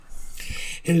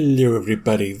Hello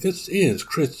everybody, this is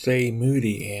Chris A.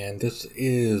 Moody, and this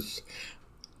is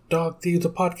Dog Thieves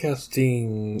of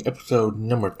Podcasting, episode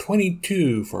number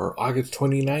 22 for August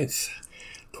 29th,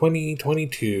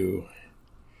 2022.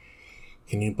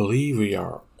 Can you believe we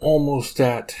are almost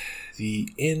at the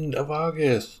end of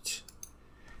August?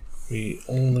 We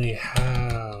only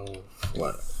have,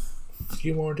 a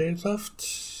few more days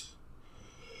left?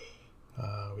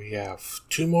 We have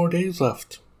 2 more days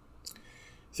left.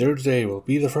 Thursday will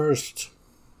be the 1st.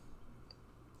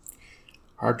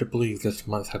 Hard to believe this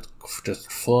month has just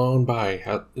flown by,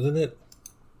 isn't it?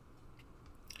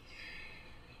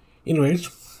 Anyways,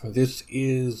 this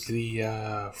is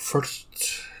the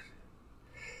first.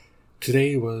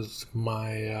 Today was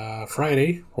my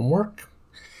Friday from work.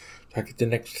 So I get the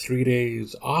next 3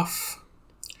 days off.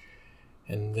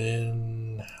 And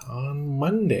then on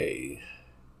Monday,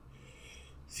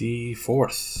 the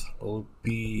 4th, will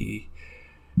be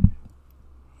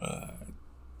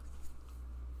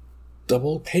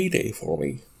double payday for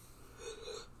me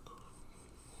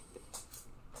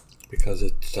because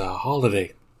it's a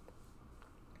holiday.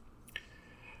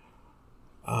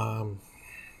 Not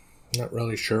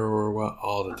really sure what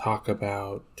all to talk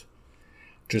about.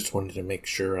 Just wanted to make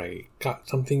sure I got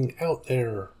something out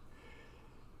there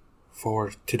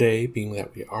for today, being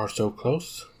that we are so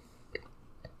close.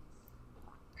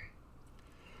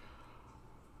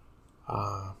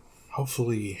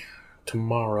 Hopefully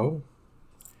tomorrow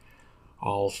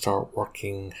I'll start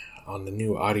working on the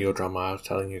new audio drama I was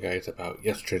telling you guys about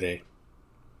yesterday.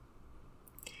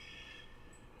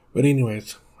 But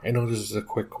anyways, I know this is a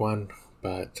quick one,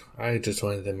 but I just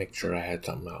wanted to make sure I had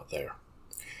something out there.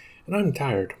 And I'm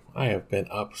tired. I have been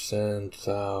up since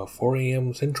 4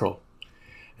 a.m. Central,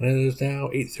 and it is now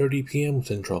 8:30 p.m.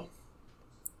 Central.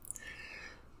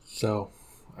 So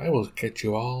I will catch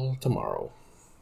you all tomorrow.